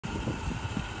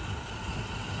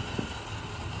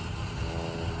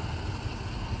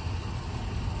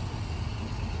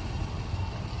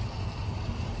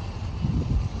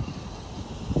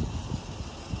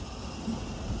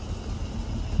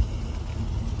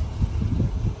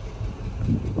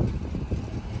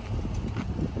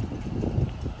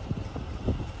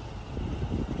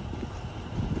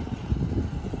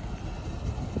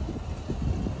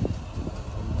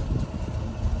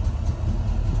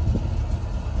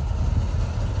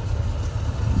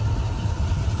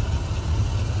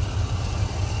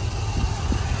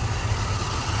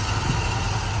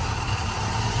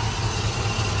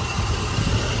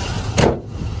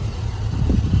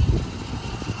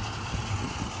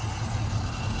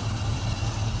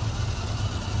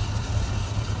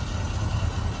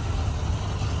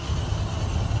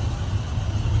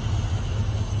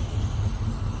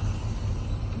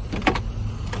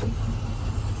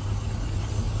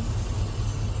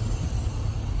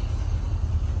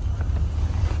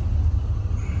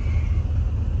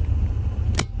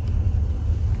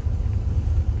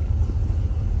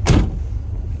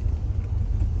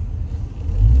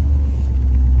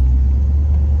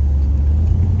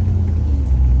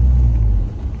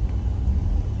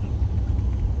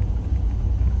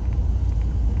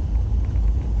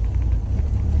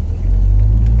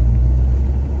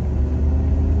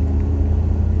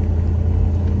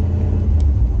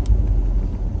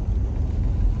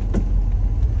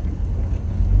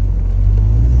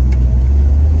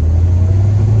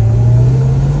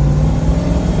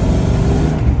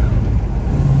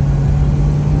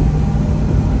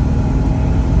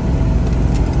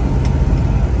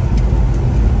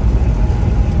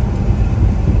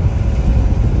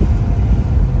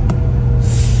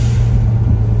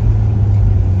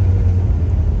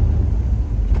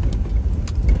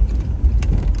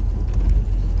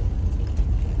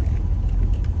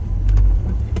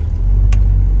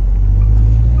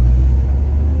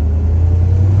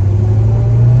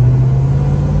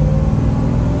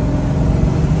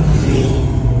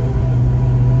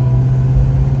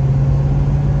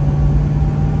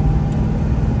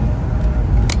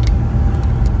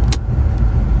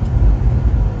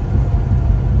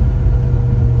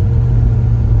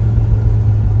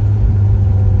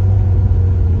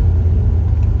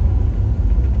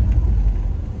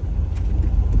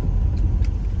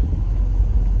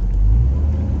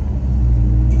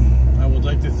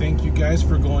guys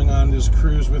for going on this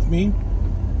cruise with me.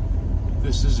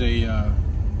 This is a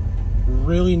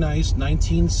really nice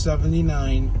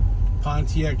 1979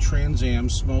 Pontiac Trans Am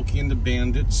Smokey and the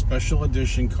Bandit Special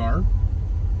Edition car.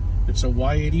 It's a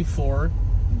Y84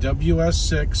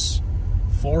 WS6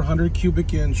 400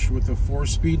 cubic inch with a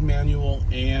 4-speed manual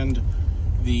and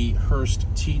the Hurst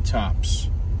T Tops.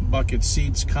 Bucket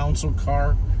seats, console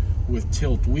car with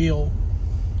tilt wheel.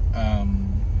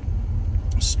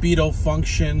 Speedo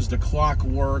functions, the clock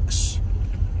works,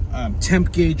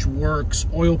 temp gauge works,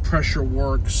 oil pressure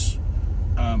works,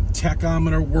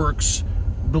 tachometer works,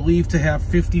 believed to have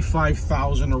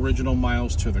 55,000 original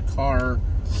miles to the car.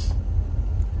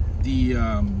 The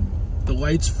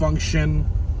lights function,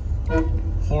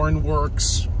 horn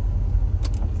works,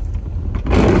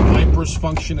 wipers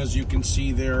function as you can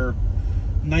see there.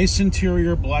 Nice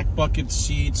interior, black bucket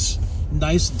seats,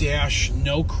 nice dash,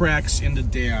 no cracks in the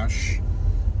dash.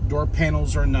 Door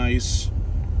panels are nice,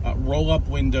 roll-up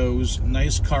windows,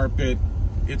 nice carpet.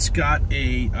 It's got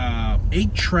a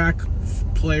 8-track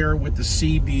player with the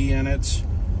CB in it.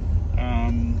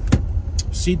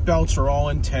 Seat belts are all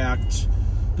intact.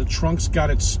 The trunk's got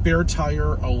its spare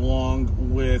tire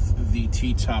along with the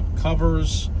T-top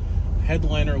covers.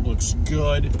 Headliner looks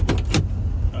good.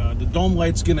 The dome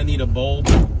light's gonna need a bulb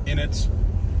in it.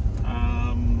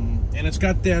 And it's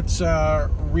got that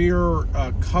rear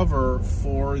cover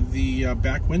for the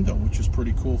back window, which is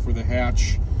pretty cool for the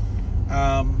hatch.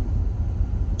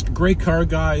 Great car,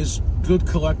 guys. Good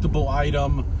collectible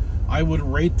item. I would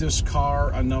rate this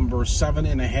car a number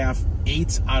 7.5,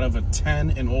 8 out of a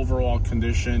 10 in overall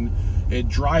condition. It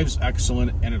drives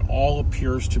excellent, and it all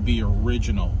appears to be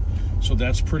original. So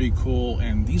that's pretty cool,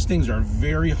 and these things are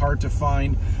very hard to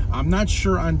find. I'm not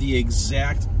sure on the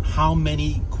exact how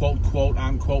many quote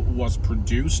unquote was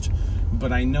produced,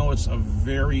 but I know it's a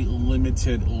very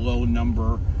limited low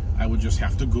number. I would just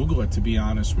have to Google it, to be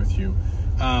honest with you.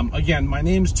 Again, my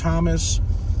name's Thomas.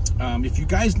 If you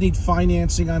guys need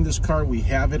financing on this car, we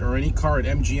have it, or any car at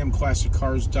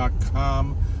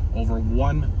MGMClassicCars.com. Over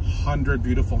 100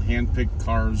 beautiful hand-picked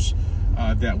cars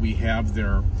that we have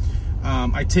there.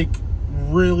 I take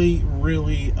really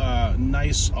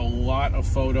nice a lot of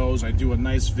photos. I do a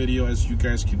nice video, as you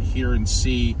guys can hear and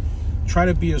see. Try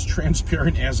to be as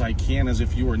transparent as I can, as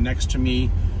if you were next to me.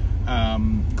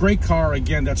 Great car.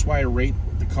 Again, that's why I rate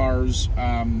the cars.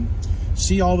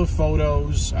 See all the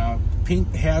photos.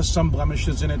 Paint has some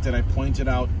blemishes in it that I pointed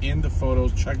out in the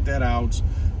photos. Check that out.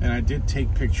 And I did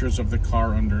take pictures of the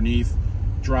car underneath.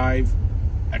 Drive,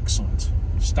 excellent.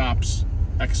 Stops,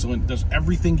 excellent. Does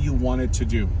everything you want it to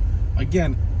do.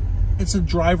 Again, it's a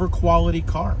driver quality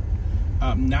car.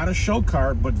 Not a show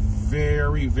car, but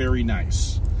very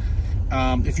nice.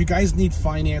 If you guys need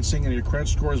financing and your credit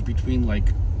score is between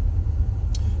like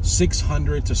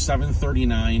 600 to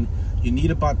 739, you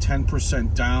need about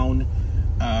 10% down.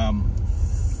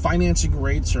 Financing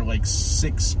rates are like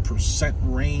 6%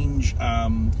 range.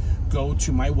 Go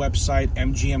to my website,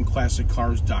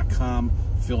 MGMClassicCars.com,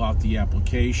 fill out the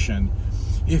application.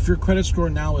 If your credit score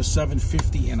now is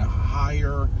 750 and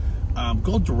higher,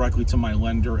 go directly to my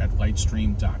lender at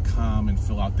Lightstream.com and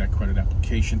fill out that credit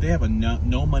application. They have a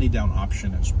no money down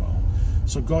option as well.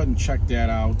 So go ahead and check that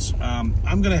out. I'm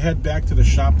going to head back to the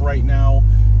shop right now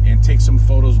and take some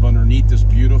photos of underneath this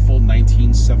beautiful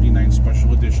 1979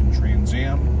 Special Edition Trans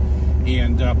Am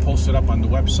and post it up on the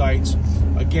website.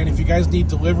 Again, if you guys need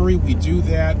delivery, we do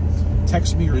that.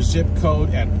 Text me your zip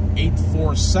code at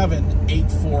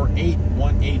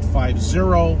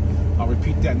 847-848-1850. I'll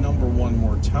repeat that number one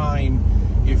more time.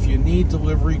 If you need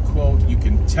delivery quote, you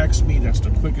can text me. That's the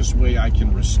quickest way I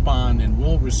can respond and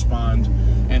will respond.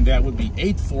 And that would be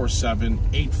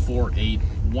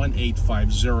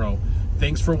 847-848-1850.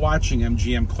 Thanks for watching,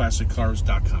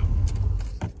 MGMClassicCars.com.